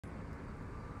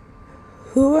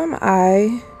Who am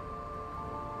I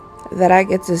that I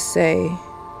get to say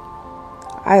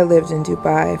I lived in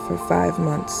Dubai for 5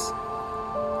 months?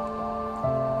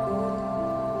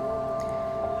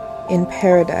 In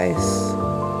paradise.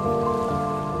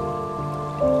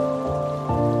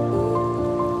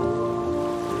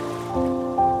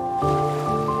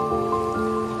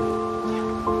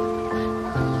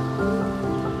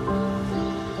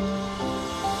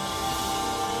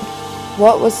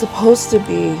 What was supposed to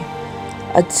be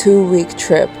a 2-week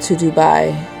trip to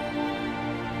Dubai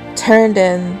turned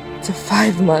into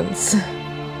 5 months.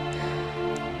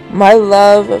 My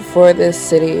love for this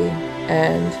city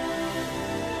and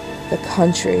the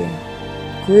country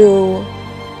grew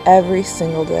every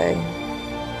single day.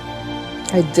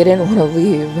 I didn't want to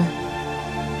leave.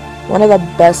 One of the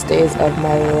best days of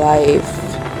my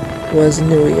life was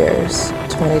New Year's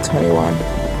 2021.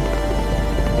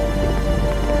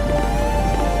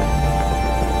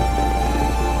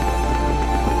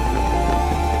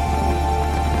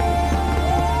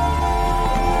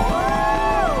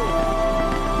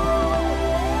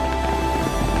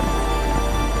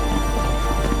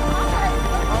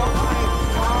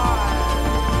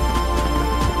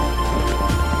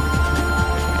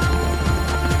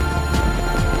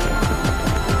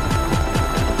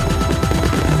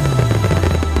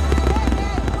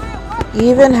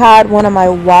 Even had one of my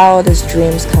wildest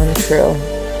dreams come true.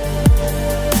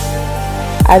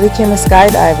 I became a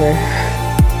skydiver.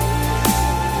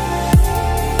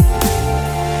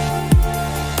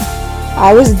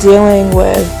 I was dealing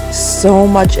with so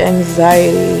much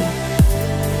anxiety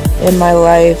in my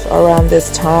life around this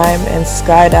time, and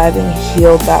skydiving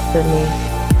healed that for me.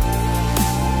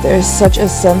 There's such a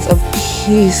sense of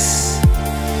peace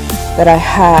that I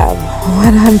have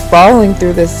when I'm falling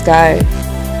through the sky.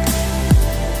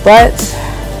 But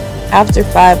after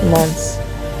 5 months,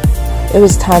 it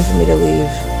was time for me to leave,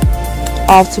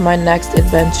 off to my next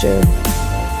adventure.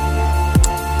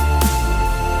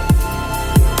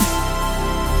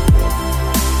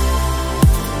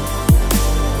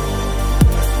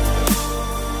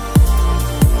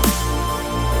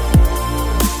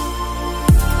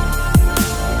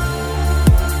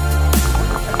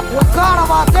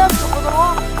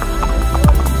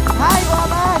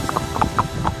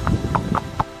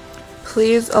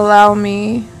 Please allow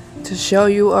me to show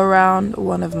you around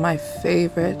one of my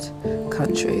favorite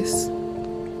countries,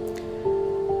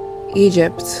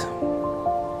 Egypt.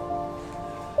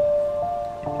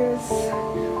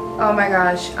 Oh my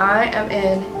gosh, I am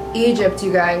in Egypt,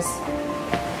 you guys.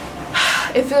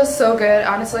 It feels so good,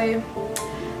 honestly.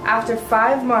 After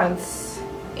 5 months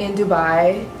in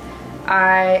Dubai,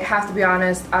 I have to be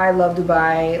honest, I love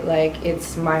Dubai like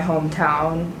it's my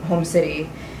hometown, home city.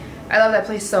 I love that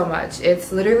place so much.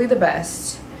 It's literally the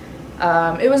best.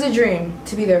 It was a dream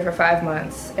to be there for 5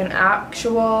 months. An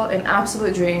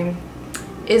absolute dream.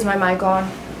 Is my mic on?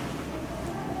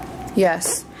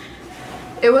 Yes.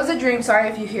 It was a dream. Sorry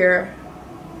if you hear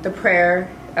the prayer.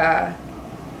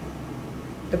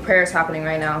 The prayer is happening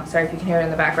right now. Sorry if you can hear it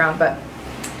in the background. But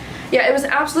yeah, it was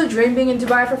an absolute dream being in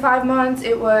Dubai for 5 months.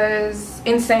 It was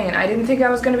insane. I didn't think I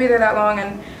was going to be there that long,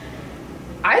 and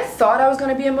I thought I was going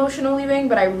to be emotional leaving,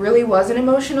 but I really wasn't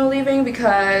emotional leaving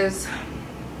because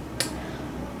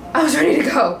I was ready to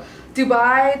go.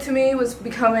 Dubai to me was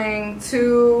becoming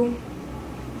too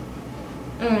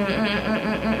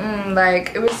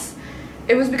like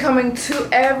it was becoming too,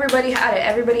 everybody had it.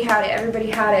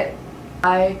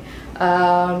 I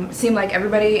seemed like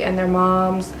everybody and their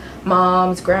moms,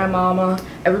 grandmama,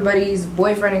 everybody's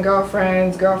boyfriend and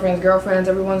girlfriends,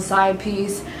 everyone's side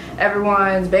piece,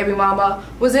 everyone's baby mama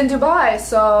was in Dubai.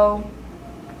 So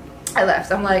I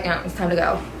left. I'm like, it's time to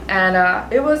go. And I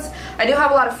do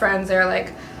have a lot of friends there.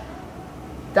 Like,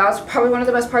 that was probably one of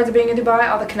the best parts of being in Dubai.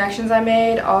 All the connections I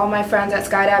made, all my friends at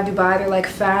Skydive Dubai, they're like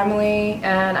family,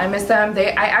 and I miss them.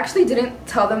 I actually didn't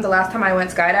tell them the last time I went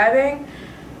skydiving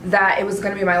that it was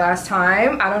gonna be my last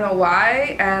time. I don't know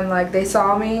why. And like, they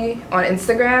saw me on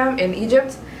Instagram in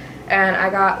Egypt, and I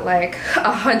got like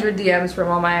 100 DMs from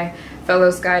all my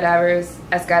fellow skydivers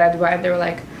at Skydive Dubai, and they were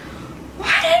like,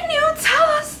 why didn't you tell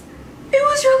us it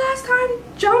was your last time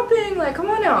jumping? Like, come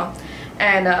on now.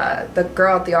 And the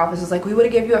girl at the office was like, we would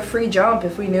have given you a free jump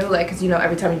if we knew, like, because you know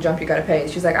every time you jump you gotta pay.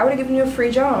 She's like, I would have given you a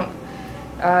free jump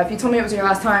if you told me it was your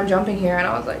last time jumping here. And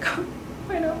I was like,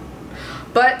 I know.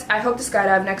 But I hope to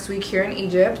skydive next week here in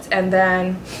Egypt, and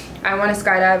then I want to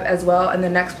skydive as well in the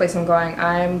next place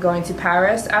I'm going to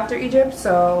Paris after Egypt.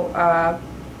 So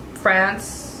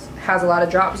France has a lot of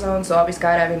drop zones, so I'll be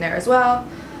skydiving there as well.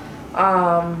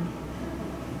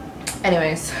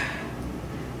 Anyways,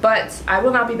 but I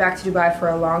will not be back to Dubai for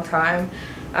a long time.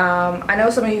 I know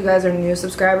some of you guys are new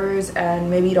subscribers and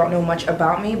maybe you don't know much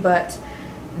about me, but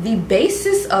the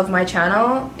basis of my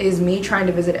channel is me trying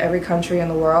to visit every country in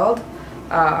the world.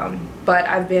 But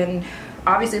I've been,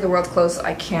 obviously the world's closed, so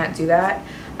I can't do that.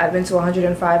 I've been to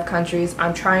 105 countries.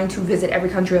 I'm trying to visit every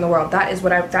country in the world. That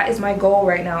is my goal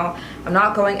right now. I'm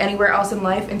not going anywhere else in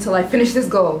life until I finish this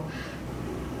goal.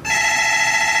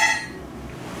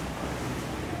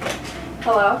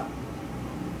 Hello?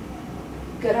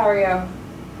 Good, how are you?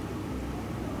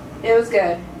 It was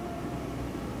good.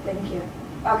 Thank you.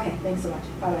 Okay, thanks so much.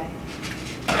 Bye-bye.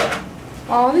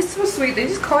 Oh, this is so sweet. They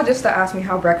just called just to ask me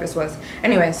how breakfast was.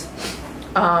 Anyways,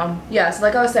 yeah, so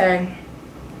like I was saying,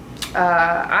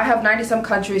 I have 90-some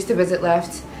countries to visit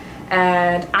left,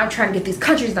 and I'm trying to get these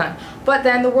countries done. But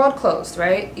then the world closed,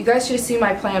 right? You guys should have seen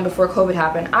my plan before COVID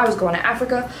happened. I was going to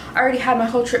Africa. I already had my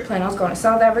whole trip planned. I was going to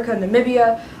South Africa,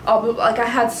 Namibia. Like I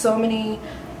had so many.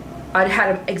 I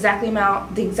had the exact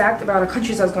amount of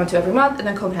countries I was going to every month, and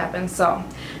then COVID happened. So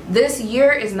this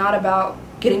year is not about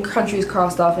getting countries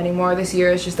crossed off anymore. This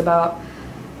year is just about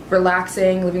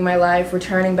relaxing, living my life,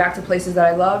 returning back to places that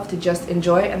I love to just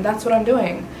enjoy, and that's what I'm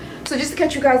doing. So just to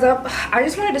catch you guys up, I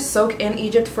just wanted to soak in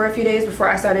Egypt for a few days before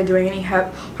I started doing any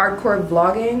hardcore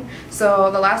vlogging.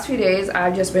 So the last few days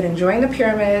I've just been enjoying the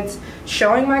pyramids,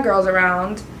 showing my girls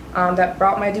around. That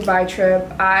brought my Dubai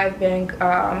trip. I've been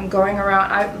going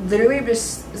around. I've literally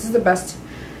just, this is the best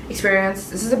experience.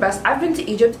 This is the best. I've been to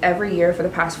Egypt every year for the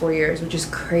past 4 years, which is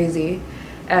crazy.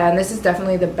 And this is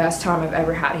definitely the best time I've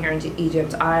ever had here in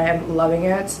Egypt. I am loving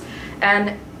it.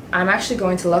 And I'm actually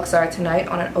going to Luxor tonight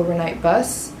on an overnight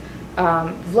bus,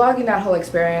 vlogging that whole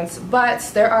experience. But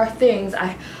there are things,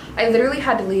 I literally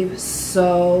had to leave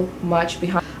so much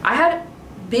behind.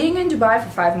 Being in Dubai for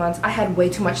 5 months, I had way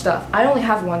too much stuff. I only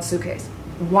have one suitcase.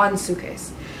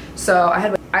 So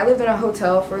I lived in a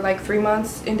hotel for like 3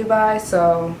 months in Dubai,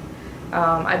 so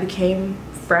I became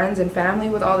friends and family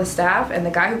with all the staff, and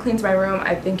the guy who cleans my room,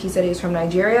 I think he said he was from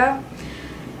Nigeria.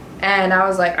 And I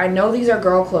was like, I know these are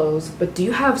girl clothes, but do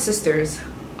you have sisters,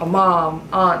 a mom,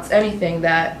 aunts, anything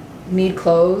that need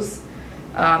clothes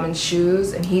and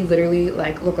shoes? And he literally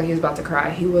like looked like he was about to cry.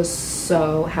 He was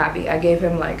so happy. I gave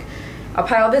him like a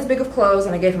pile this big of clothes,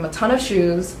 and I gave him a ton of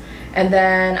shoes, and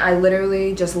then I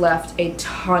literally just left a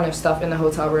ton of stuff in the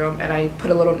hotel room, and I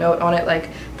put a little note on it like,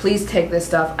 please take this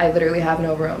stuff, I literally have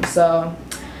no room. So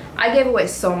I gave away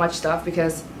so much stuff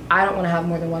because I don't want to have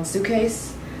more than one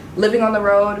suitcase. Living on the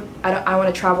road, I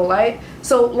want to travel light.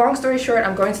 So long story short,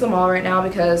 I'm going to the mall right now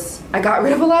because I got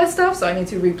rid of a lot of stuff, so I need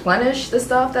to replenish the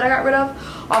stuff that I got rid of.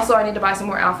 Also, I need to buy some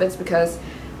more outfits because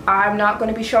I'm not going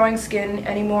to be showing skin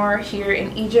anymore here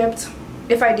in Egypt.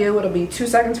 If I do, it'll be 2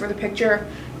 seconds for the picture.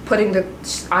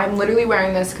 I'm literally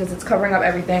wearing this because it's covering up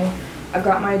everything. I've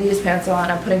got my Adidas pants on,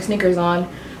 I'm putting sneakers on.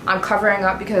 I'm covering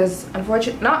up because,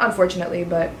 not unfortunately,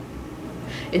 but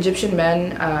Egyptian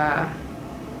men,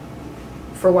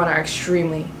 for one, are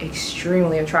extremely,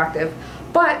 extremely attractive.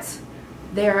 But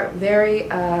they're very,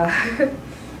 how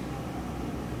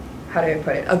do I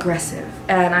put it, aggressive.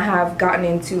 And I have gotten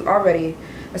into already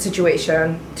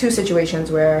two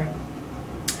situations where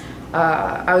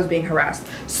I was being harassed.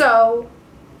 So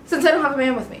since I don't have a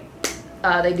man with me,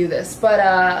 they do this. But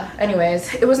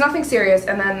anyways, it was nothing serious,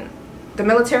 and then the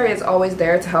military is always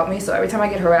there to help me. So every time I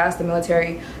get harassed, the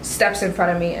military steps in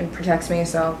front of me and protects me.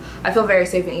 So I feel very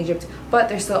safe in Egypt. But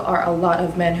there still are a lot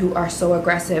of men who are so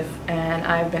aggressive, and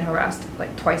I've been harassed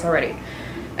like twice already.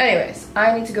 Anyways,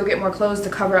 I need to go get more clothes to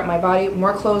cover up my body.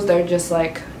 More clothes that are just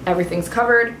like everything's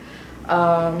covered.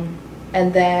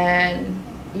 And then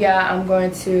yeah, I'm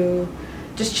going to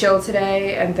just chill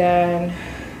today and then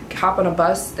hop on a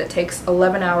bus that takes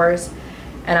 11 hours,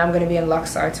 and I'm going to be in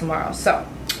Luxor tomorrow. So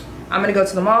I'm going to go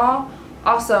to the mall.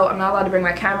 Also, I'm not allowed to bring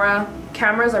my camera.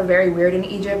 Cameras are very weird in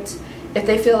Egypt. If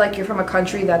they feel like you're from a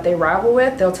country that they rival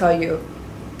with, they'll tell you,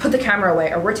 put the camera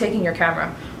away, or we're taking your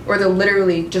camera. Or they'll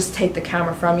literally just take the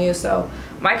camera from you. So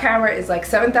my camera is like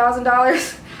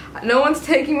 $7,000. No one's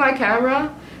taking my camera.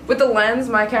 With the lens,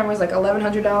 my camera is like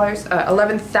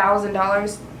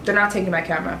 $11,000. They're not taking my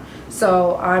camera.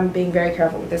 So I'm being very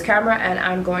careful with this camera, and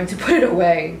I'm going to put it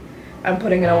away. I'm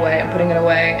putting it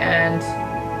away, and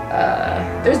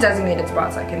there's designated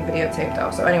spots I can videotape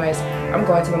though. So anyways, I'm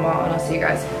going to the mall, and I'll see you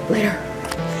guys later.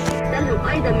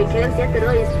 ايضا من كلام سياده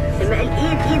الرئيس لما قال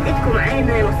ايد ايدكم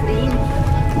معانا يا مصريين.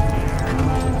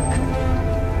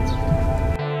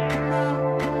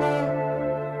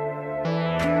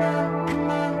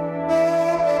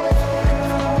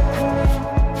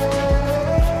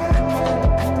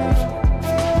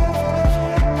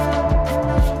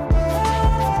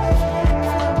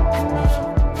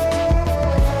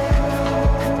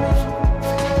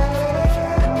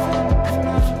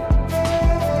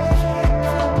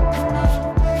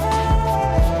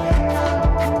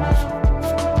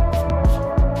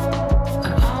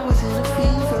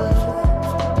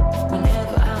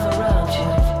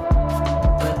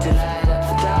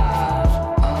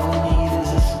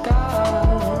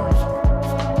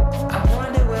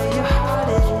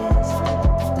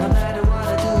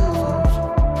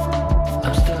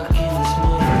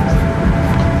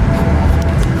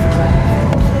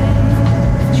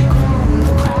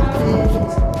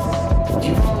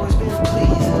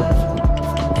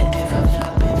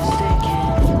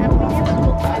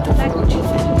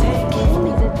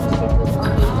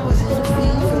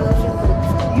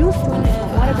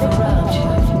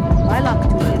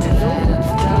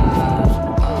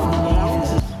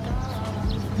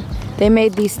 They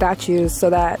made these statues so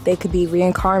that they could be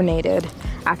reincarnated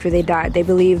after they died. They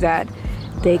believe that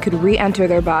they could re-enter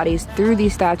their bodies through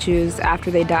these statues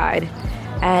after they died.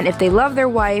 And if they love their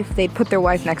wife, they'd put their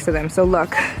wife next to them. So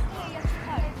look,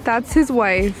 that's his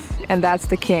wife and that's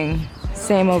the king.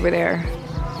 Same over there.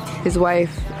 His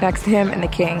wife next to him and the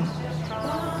king.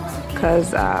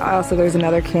 Because also there's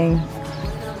another king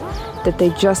that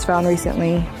they just found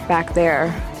recently back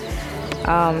there.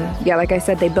 Yeah, like I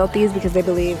said, they built these because they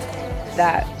believed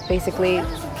that basically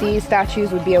these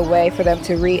statues would be a way for them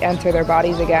to re-enter their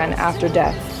bodies again after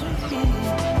death.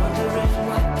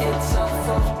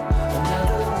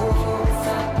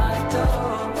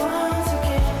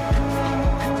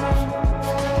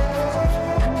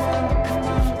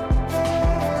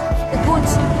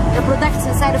 The products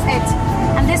inside of it.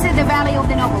 And this is the Valley of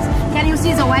the Nobles. Can you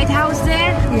see the White House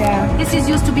there? Yeah. This is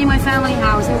used to be my family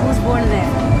house. I was born there.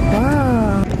 Wow.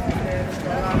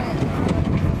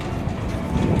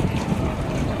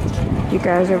 You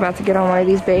guys are about to get on one of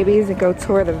these babies and go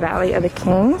tour the Valley of the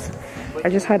Kings. I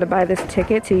just had to buy this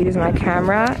ticket to use my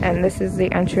camera, and this is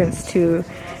the entrance to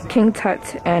King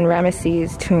Tut and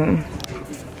Ramesses' tomb.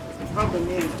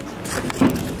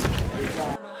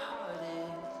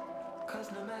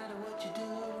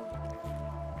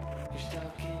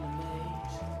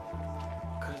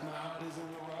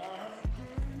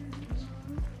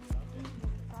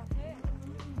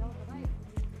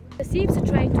 The thieves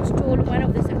tried to steal one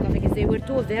of the sarcophagus. There were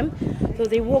two of them, so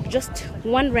they walked just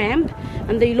one ramp,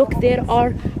 and they look. There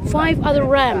are 5 other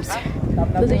ramps.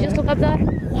 So they just look up there.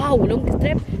 Wow, long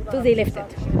strip. So they left it.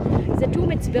 The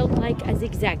tomb is built like a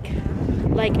zigzag,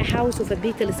 like a house of a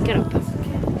beetle scarab.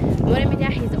 Mohammed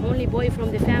is the only boy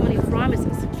from the family of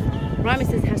Ramesses.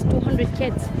 Ramesses has 200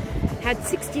 kids, had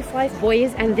 65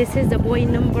 boys, and this is the boy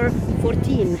number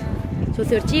 14. So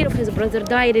 13 of his brothers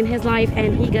died in his life,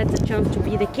 and he got the chance to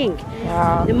be the king.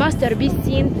 Wow. The masterpiece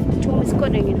scene, tomb is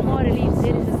cutting in high relief.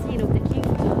 There is a scene of the king.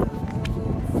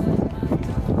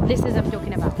 This is I'm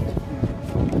talking about.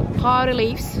 High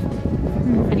reliefs,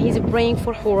 and he's praying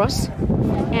for Horus.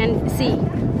 And see,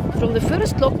 from the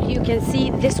first look, you can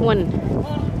see this one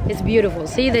is beautiful.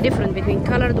 See the difference between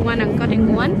colored one and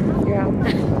cutting one? Yeah.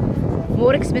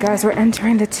 More expensive. Guys, we're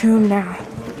entering the tomb now.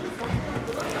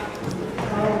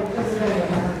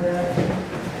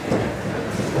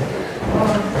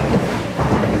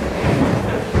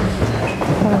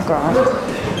 Oh God.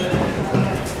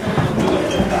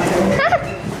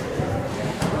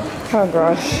 Oh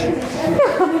gosh.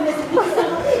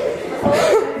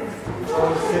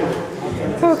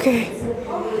 Okay.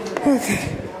 Okay.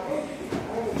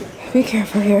 Be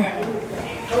careful here.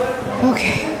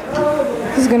 Okay.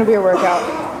 This is gonna be a workout.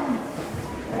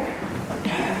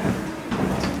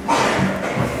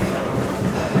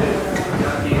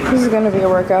 This is gonna be a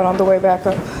workout on the way back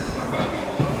up.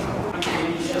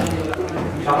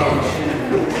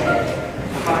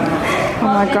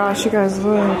 Oh my gosh, you guys,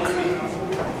 look.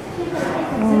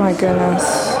 Oh my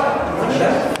goodness.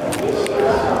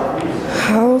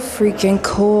 How freaking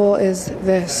cool is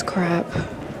this crap?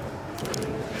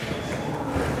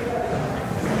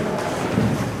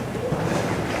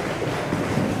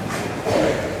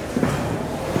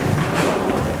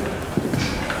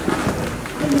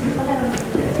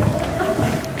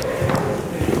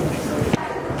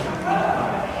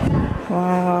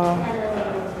 Wow.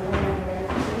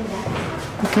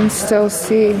 You can still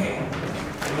see.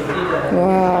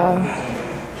 Wow.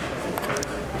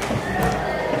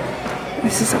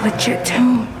 This is a legit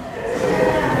tomb.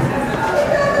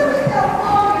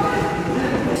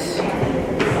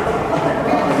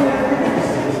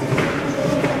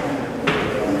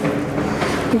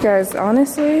 You guys,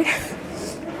 honestly,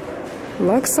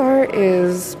 Luxor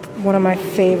is one of my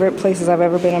favorite places I've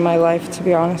ever been in my life, to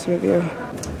be honest with you.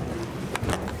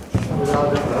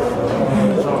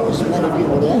 Many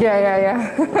people there. Yeah.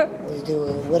 They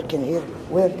were working here.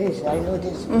 Where this? I know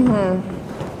this.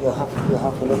 You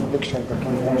have to look picture the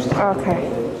cameras. Okay.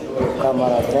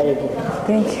 Camera, very good.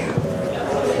 Thank you.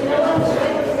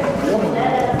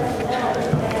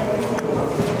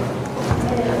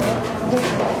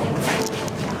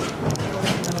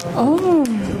 Oh.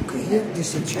 Look here,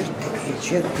 this is church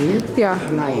here. Yeah.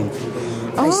 Lion.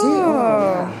 I Oh. see.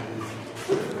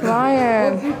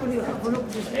 Lion. People, you have to look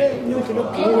this way. You need to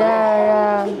look here.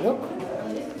 Yeah. Look.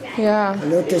 Yeah.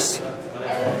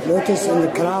 Notice in the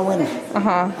crown.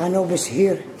 Anubis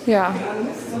here. Yeah.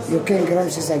 You can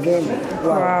Ramses again.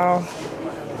 Wow.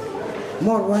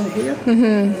 More one here.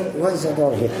 One's the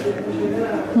door here.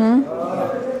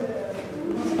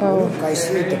 Oh. Look, I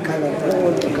see the color,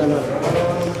 all the color.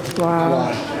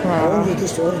 Wow. Only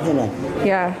this original.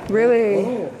 Yeah, really.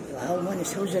 Oh, how many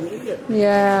thousand years?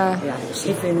 Yeah. Yeah,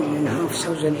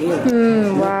 7,500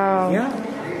 years. Wow. Yeah.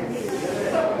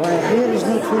 Well, here is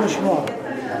not finished more.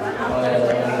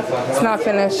 It's not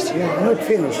finished. Yeah, not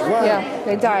finished. Why? Yeah,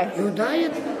 they die. You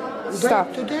died? You Stop.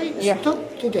 died today? Yeah.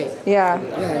 Stop today. Yeah.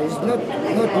 Yeah, it's not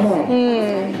more.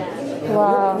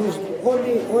 Wow.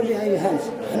 Only أي hands.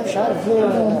 أنا مش عارف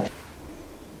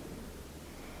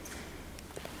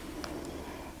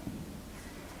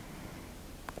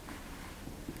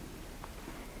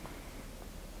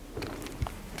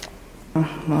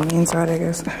Mommy inside, I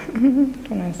guess.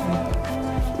 Don't ask me.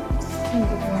 Seems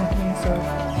like mommy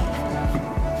inside.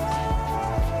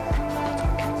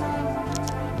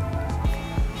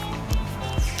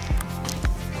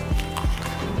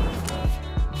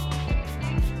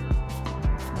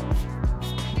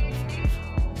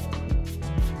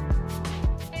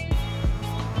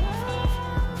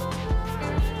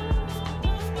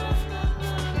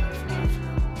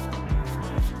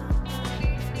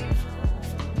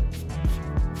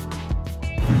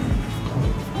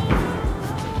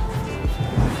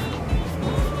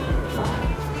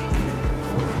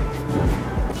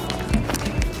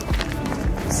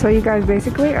 So you guys,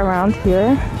 basically around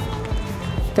here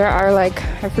there are like,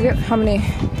 I forget how many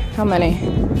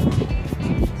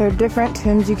there are different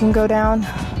tombs you can go down.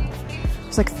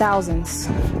 It's like thousands.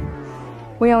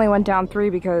 We only went down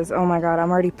 3 because, oh my god, I'm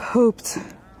already pooped,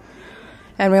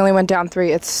 and we only went down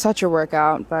 3. It's such a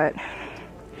workout, but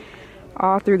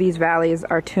all through these valleys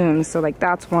are tombs. So like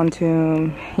that's one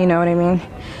tomb, you know what I mean?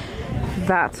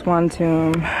 That's one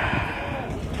tomb,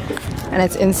 and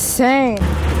it's insane.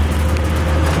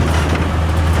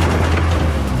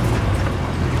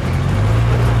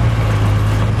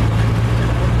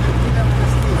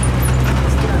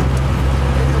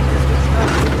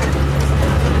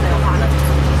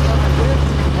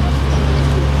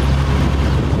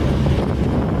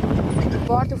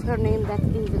 Part of her name that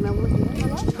in the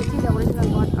original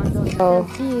part are those. Oh.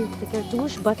 He the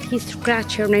cartouche, but he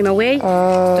scratched her name away.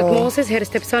 Moses, her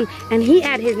stepson, and he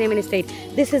add his name instead.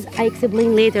 This is, I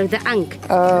explain later, the Ankh,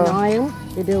 the Nile,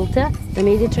 the Delta, the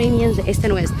Mediterranean, the East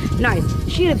and West. Nice.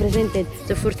 She represented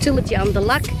the fertility and the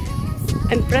luck,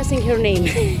 impressing her name.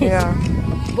 Yeah.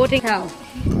 Voting cow.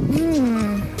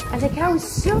 And the cow is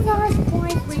so nice,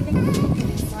 quiet, breathing.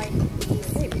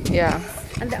 Yeah.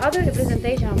 And the other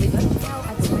representation of the cow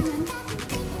as a woman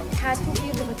had 2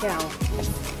 ears of a cow.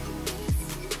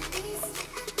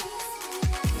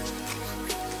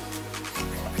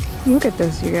 Look at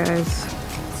this, you guys.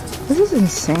 This is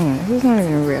insane. This is not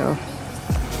even real.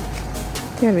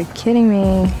 You gotta be kidding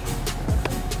me.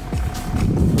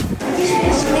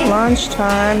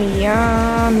 Lunchtime,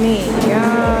 yummy,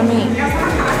 yummy,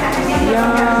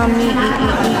 yummy.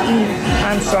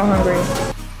 I'm so hungry.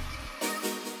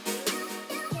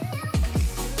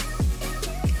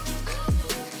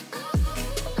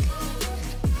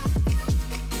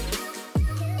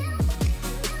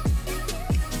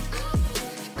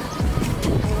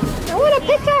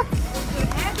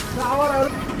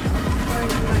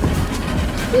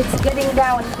 It's getting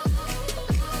down.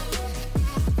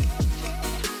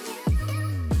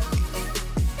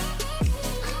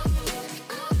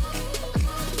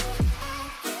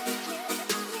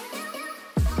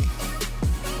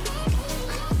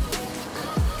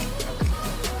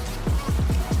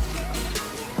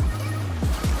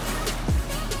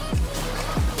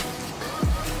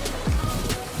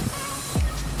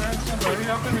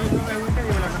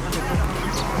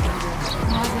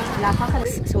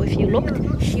 So if you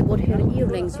looked, she bought her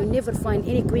earrings. You never find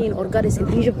any queen or goddess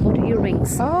in Egypt bought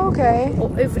earrings. Oh, okay. Or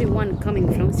everyone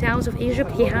coming from south of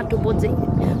Egypt, he had to put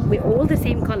we're all the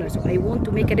same color. So I want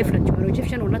to make a difference. You are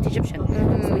Egyptian or not Egyptian.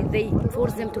 So they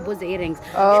forced them to put the earrings.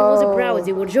 She was proud.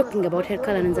 They were joking about her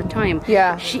color in the time.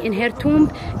 Yeah. She in her tomb.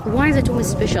 Why the tomb is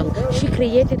special? She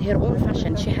created her own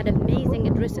fashion. She had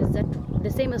amazing dresses that the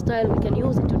same style we can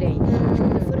use it today. She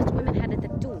was the first woman had a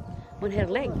tattoo on her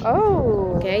leg.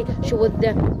 Oh. Okay. She was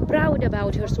proud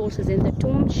about her sources in the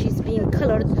tomb. She's being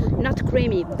colored, not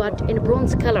creamy, but in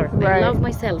bronze color. Right. I love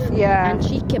myself. Yeah. And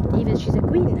she kept, even she's a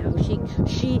queen now.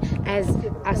 She as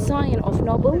a sign of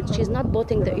noble, she's not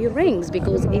buying the earrings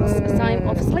because it's a sign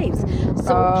of slaves.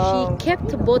 So she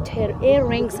kept bought her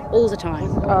earrings all the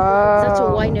time. That's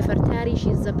why Nefertari,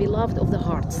 she's the beloved of the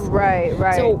hearts. Right,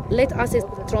 right. So let us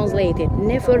translate it.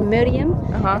 Nefer Miriam,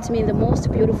 it means the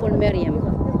most beautiful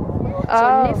Miriam.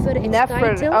 So Nefer,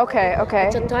 it's title. Okay, okay.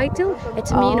 It's a title.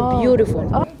 It means beautiful.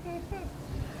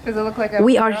 Does it look like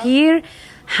We are here,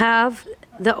 have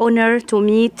the honor to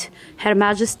meet Her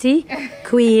Majesty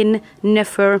Queen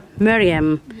Nefer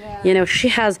Maryam. Yeah. You know, she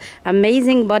has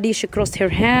amazing body. She crossed her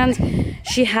hands.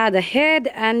 She had a head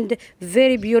and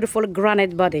very beautiful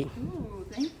granite body. Ooh,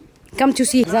 thank you. Come to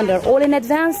see Alexander all in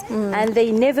advance, and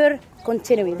they never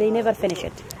continue. They never finish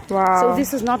it. Wow. So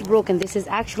this is not broken. This is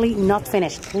actually not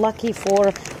finished. Lucky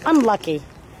for unlucky.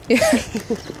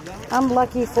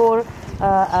 Unlucky for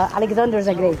Alexander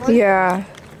the Great. Yeah.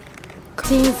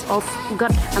 Scenes of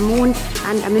God, Amun,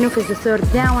 and Amenoph is the third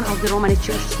down of the Roman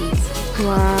church scenes.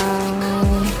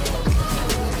 Wow.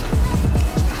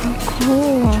 How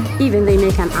cool. Even they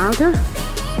make an altar.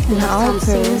 An altar.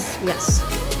 Scenes, yes.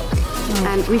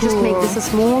 And we just make this a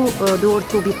small door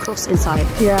to be crossed inside.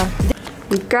 Yeah.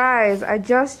 Guys, I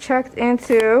just checked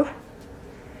into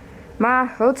my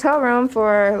hotel room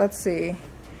for, let's see,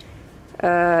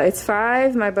 it's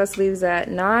 5, my bus leaves at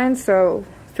 9, so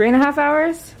 3.5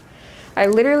 hours. I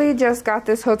literally just got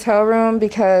this hotel room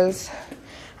because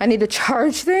I need to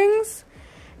charge things,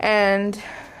 and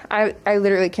I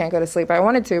literally can't go to sleep. I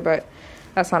wanted to, but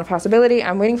that's not a possibility.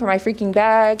 I'm waiting for my freaking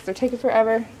bags. They're taking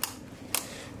forever.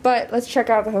 But let's check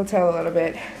out the hotel a little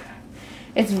bit.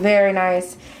 It's very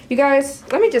nice. You guys,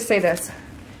 let me just say this.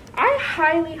 I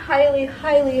highly, highly,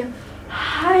 highly,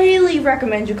 highly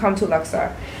recommend you come to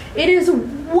Luxor. It is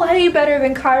way better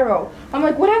than Cairo. I'm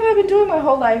like, what have I been doing my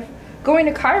whole life? Going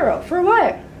to Cairo. For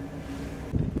what?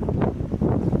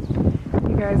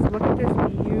 You guys, look at this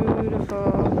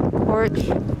beautiful porch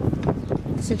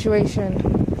situation.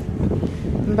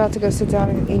 I'm about to go sit down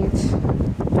and eat.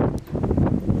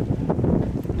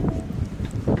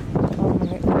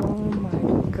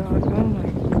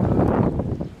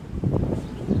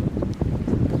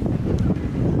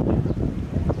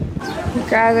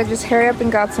 Guys, I just hurry up and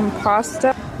got some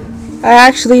pasta. I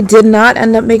actually did not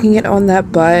end up making it on that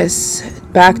bus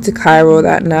back to Cairo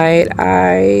that night.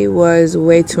 I was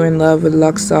way too in love with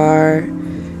Luxor.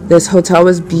 This hotel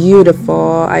was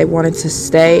beautiful. I wanted to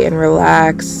stay and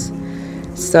relax.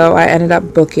 So I ended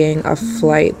up booking a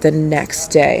flight the next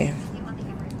day.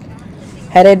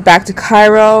 Headed back to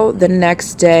Cairo the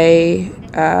next day.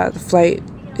 The flight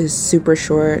is super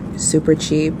short, super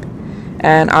cheap.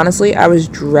 And honestly, I was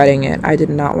dreading it. I did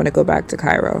not want to go back to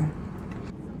Cairo.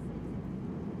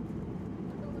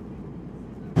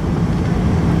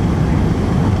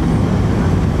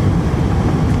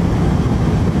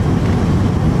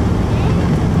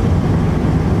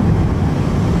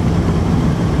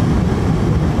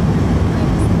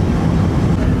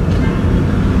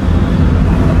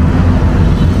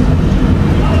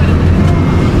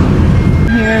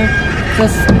 Here,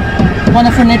 just want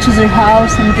to furnish your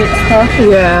house and get stuff.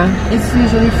 Yeah. It's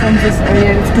usually from this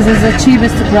area because it's the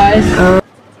cheapest price.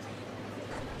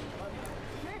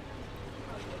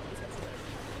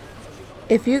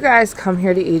 If you guys come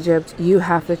here to Egypt, you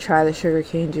have to try the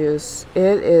sugarcane juice.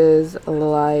 It is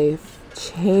life-changing.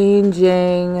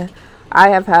 I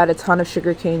have had a ton of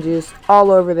sugarcane juice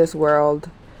all over this world.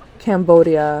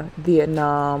 Cambodia,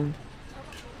 Vietnam,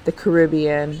 the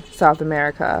Caribbean, South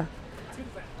America.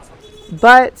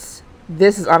 But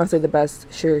this is honestly the best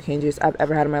sugarcane juice I've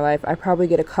ever had in my life. I probably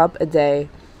get a cup a day.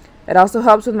 It also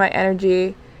helps with my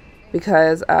energy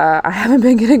because I haven't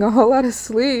been getting a whole lot of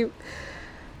sleep.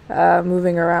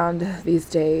 Moving around these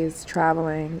days,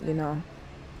 traveling, you know.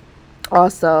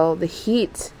 Also, the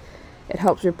heat, it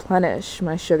helps replenish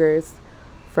my sugars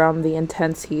from the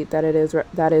intense heat that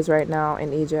is right now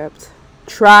in Egypt.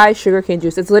 Try sugarcane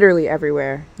juice. It's literally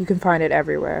everywhere. You can find it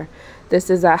everywhere. This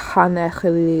is at Hane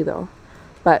Khalido,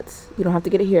 but you don't have to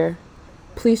get it here.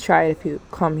 Please try it if you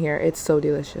come here. It's so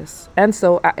delicious, and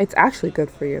so it's actually good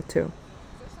for you too.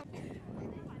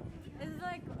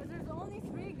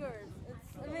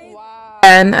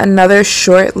 And another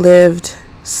short-lived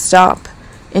stop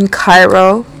in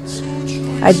Cairo.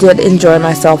 I did enjoy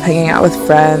myself hanging out with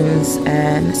friends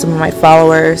and some of my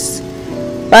followers,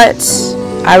 but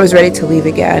I was ready to leave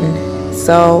again,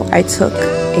 so I took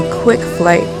a quick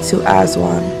flight to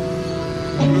Aswan.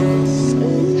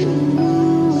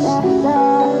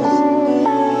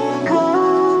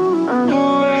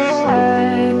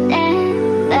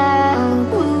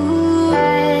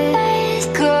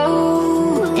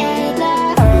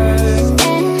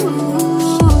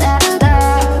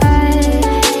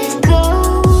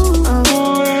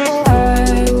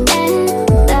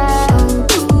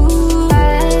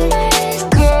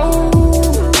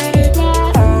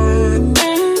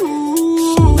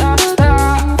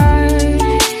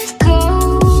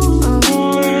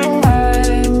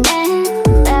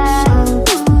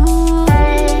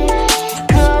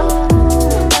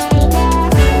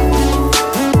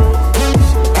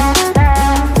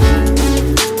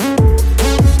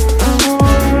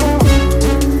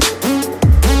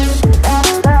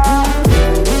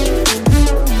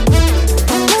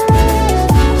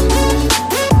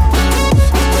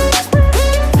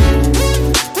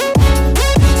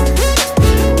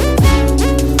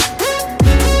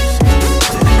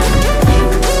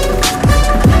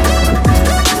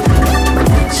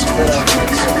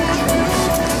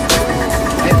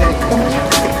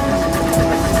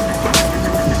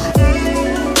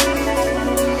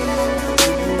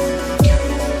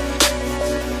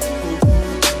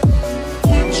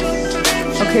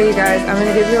 Okay, you guys, I'm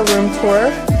gonna give you a room tour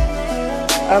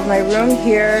of my room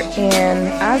here in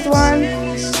Aswan.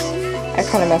 I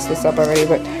kind of messed this up already,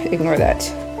 but ignore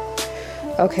that.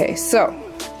 Okay, so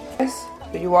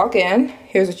you walk in,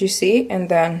 here's what you see, and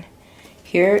then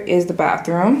here is the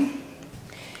bathroom.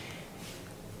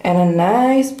 And a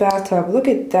nice bathtub. Look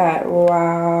at that.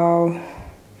 Wow.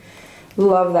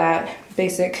 Love that.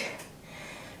 Basic,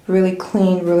 really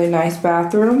clean, really nice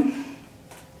bathroom.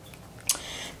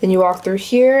 Then you walk through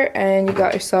here and you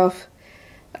got yourself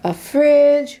a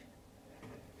fridge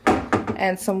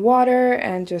and some water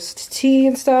and just tea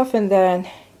and stuff, and then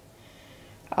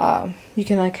you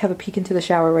can like have a peek into the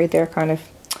shower right there kind of.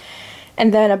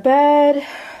 And then a bed,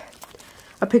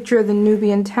 a picture of the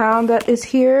Nubian town that is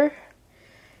here,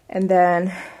 and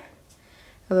then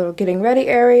a little getting ready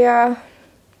area,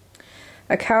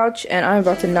 a couch, and I'm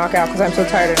about to knock out because I'm so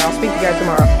tired, and I'll speak to you guys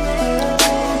tomorrow.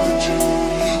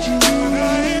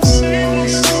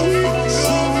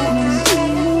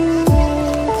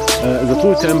 The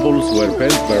two temples were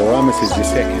built by Ramesses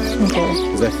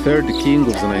II, the third king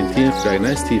of the 19th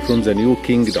dynasty from the New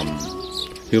Kingdom.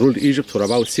 He ruled Egypt for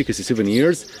about 67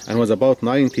 years and was about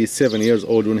 97 years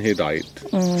old when he died.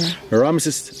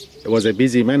 Ramesses was a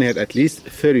busy man. He had at least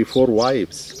 34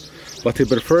 wives, but he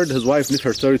preferred his wife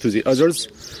Nefertari to the others.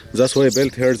 That's why he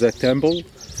built her the temple,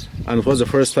 and it was the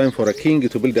first time for a king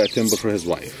to build a temple for his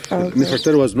wife.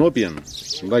 Nefertari was Nubian,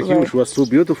 like you. She was so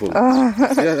beautiful.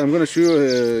 Yeah, I'm going to show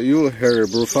you her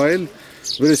profile.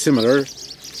 Very similar.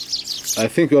 I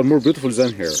think you are more beautiful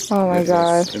than her. Oh my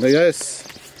God. Yes.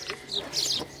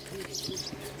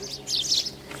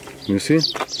 You see?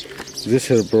 This is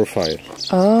her profile.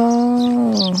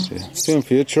 Oh. Same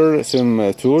feature,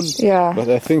 same tool. Yeah. But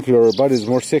I think your body is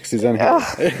more sexy than her.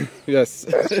 Yes.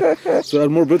 So you are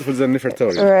more beautiful than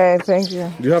Nefertari. Right, thank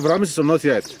you. Do you have Ramesses or not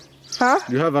yet? Huh?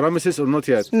 Do you have a Ramesses or not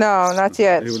yet? No, not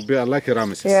yet. He will be like a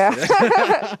Ramesses. Yeah.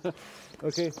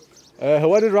 Okay.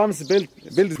 What did Ramesses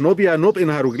build? Nubia. Nub in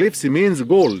hieroglyphs means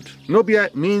gold. Nubia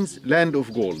means land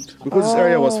of gold. Because this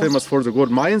area was famous for the gold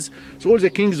mines, so all the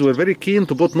kings were very keen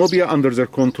to put Nubia under their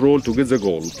control to get the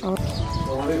gold.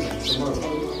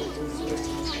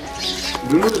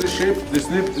 Do you know this shape?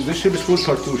 This shape is called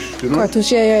cartouche. You know?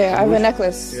 Cartouche, yeah. I have a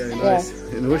necklace. Yeah, nice.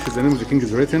 In which the name of the king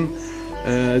is written.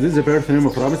 This is the birth name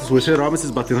of Ramesses. We say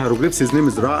Ramesses, but in hieroglyphs his name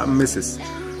is Ramesses.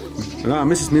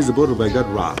 Ramesses means the born by God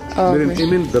Ra. Meaning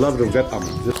Emin, beloved of God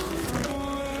Amen.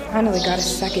 Finally got a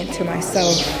second to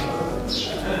myself.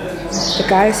 The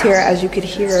guys here, as you could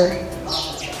hear,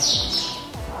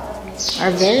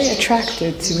 are very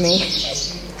attracted to me.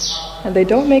 And they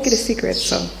don't make it a secret,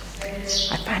 so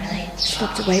I finally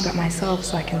slipped away by myself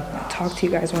so I can talk to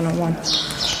you guys one-on-one.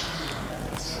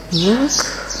 Look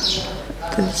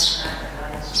at this.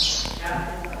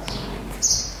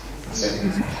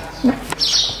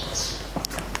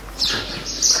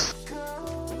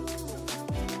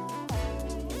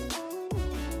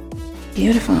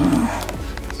 Beautiful.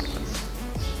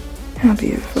 How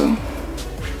beautiful.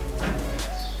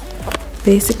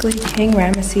 Basically, King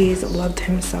Ramesses loved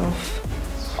himself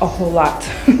a whole lot.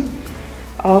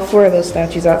 All four of those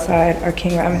statues outside are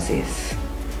King Ramesses.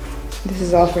 This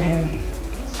is all for him.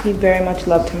 He very much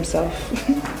loved himself.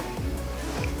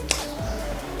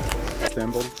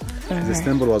 Temple. This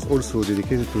temple was also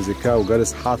dedicated to the cow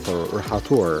goddess Hathor or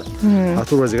Hathor.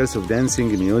 Hathor was the goddess of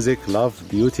dancing, music, love,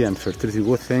 beauty, and fertility,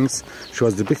 good things. She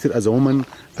was depicted as a woman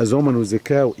with the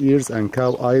cow ears and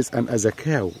cow eyes, and as a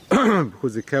cow,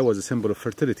 because the cow was a symbol of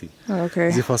fertility.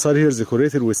 Okay. The facade here is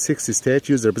decorated with 6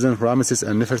 statues representing Ramesses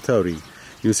and Nefertari.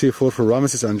 You see 4 for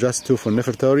Ramesses and just 2 for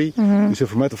Nefertari. You see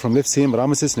from left same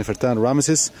Ramesses, Nefertari,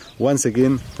 Ramesses. Once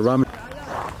again, Ramesses.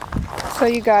 So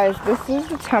you guys, this is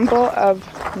the temple of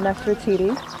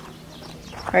Nefertiti,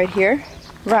 right here.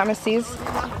 Ramesses,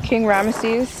 King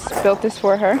Ramesses built this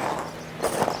for her.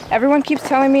 Everyone keeps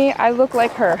telling me I look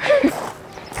like her.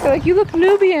 They're like, you look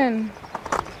Nubian.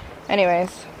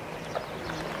 Anyways.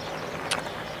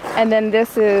 And then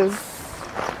this is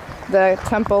the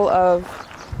temple of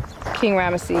King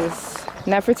Ramesses,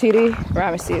 Nefertiti,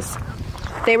 Ramesses.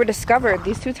 They were discovered,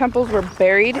 these 2 temples were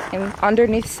buried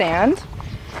underneath sand.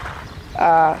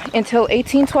 Until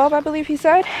 1812, I believe he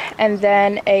said, and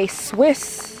then a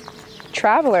Swiss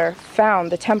traveler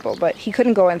found the temple, but he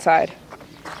couldn't go inside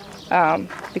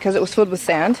because it was filled with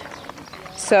sand.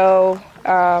 So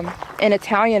an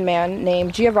Italian man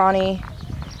named Giovanni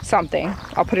something,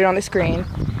 I'll put it on the screen,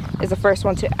 is the first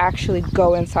one to actually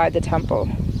go inside the temple.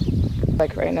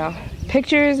 Like right now.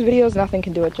 Pictures, videos, nothing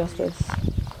can do it justice.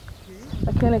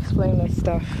 I can't explain this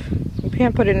stuff. You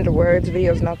can't put it into words,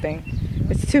 videos, nothing.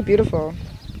 It's too beautiful.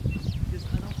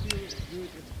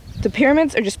 The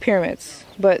pyramids are just pyramids,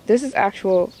 but this is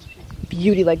actual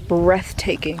beauty, like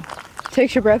breathtaking.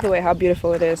 Takes your breath away how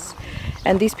beautiful it is.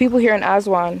 And these people here in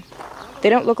Aswan, they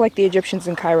don't look like the Egyptians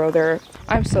in Cairo.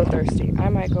 I'm so thirsty. I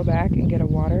might go back and get a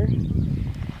water and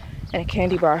a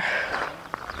candy bar.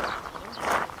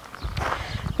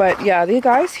 But yeah, these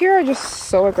guys here are just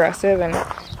so aggressive, and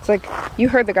it's like, you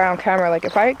heard the guy on camera, like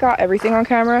if I got everything on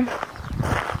camera,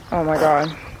 oh my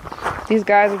god. These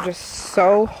guys are just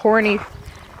so horny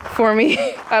for me.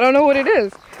 I don't know what it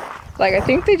is. Like, I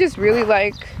think they just really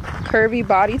like curvy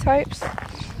body types,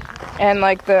 and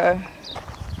like the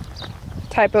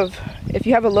type of, if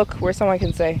you have a look where someone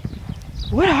can say,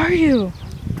 what are you?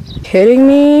 Kidding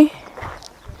me?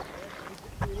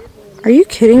 Are you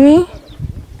kidding me?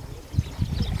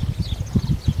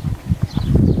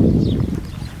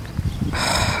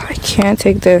 I can't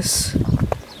take this.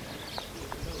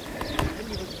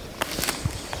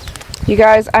 You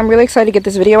guys, I'm really excited to get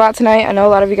this video out tonight. I know a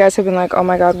lot of you guys have been like, oh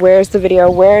my god, where's the video?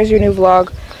 Where's your new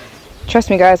vlog? Trust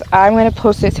me guys, I'm going to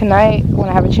post it tonight when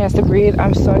I have a chance to breathe.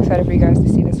 I'm so excited for you guys to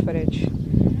see this footage.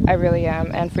 I really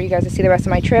am. And for you guys to see the rest of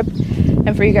my trip,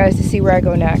 and for you guys to see where I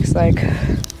go next. Like,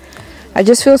 I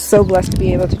just feel so blessed to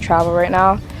be able to travel right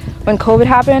now. When COVID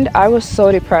happened, I was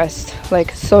so depressed.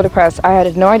 Like, so depressed. I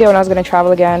had no idea when I was going to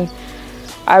travel again.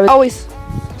 I was always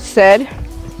said,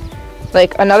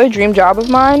 like, another dream job of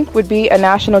mine would be a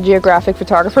National Geographic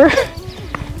photographer.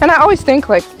 And I always think,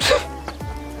 like,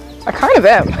 I kind of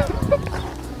am.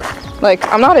 Like,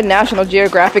 I'm not a National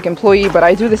Geographic employee, but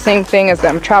I do the same thing as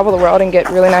them. Travel the world and get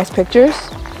really nice pictures.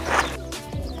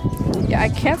 Yeah, I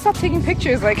can't stop taking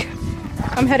pictures. Like,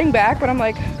 I'm heading back, but I'm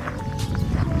like,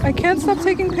 I can't stop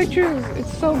taking pictures.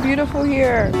 It's so beautiful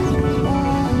here.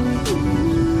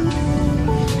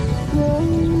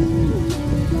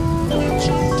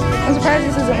 I'm surprised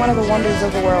this isn't one of the wonders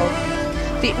of the world.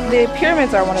 The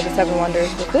pyramids are one of the 7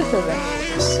 wonders, but this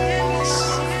isn't.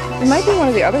 It might be one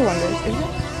of the other wonders, isn't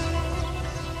it?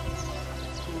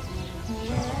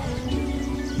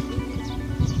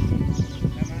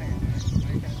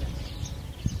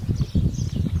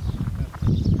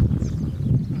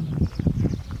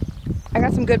 I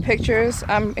got some good pictures.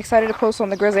 I'm excited to post on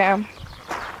the Grizzam.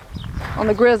 On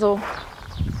the Grizzle.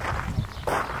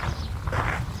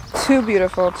 Too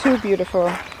beautiful, too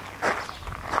beautiful.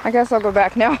 I guess I'll go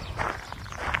back now.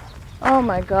 Oh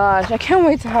my gosh, I can't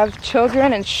wait to have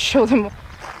children and show them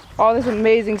all this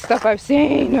amazing stuff I've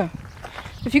seen.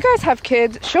 If you guys have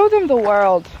kids, show them the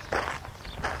world.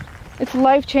 It's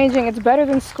life-changing, it's better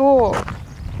than school.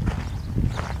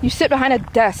 You sit behind a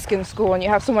desk in school and you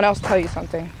have someone else tell you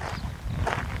something.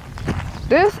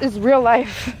 This is real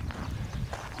life.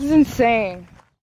 This is insane.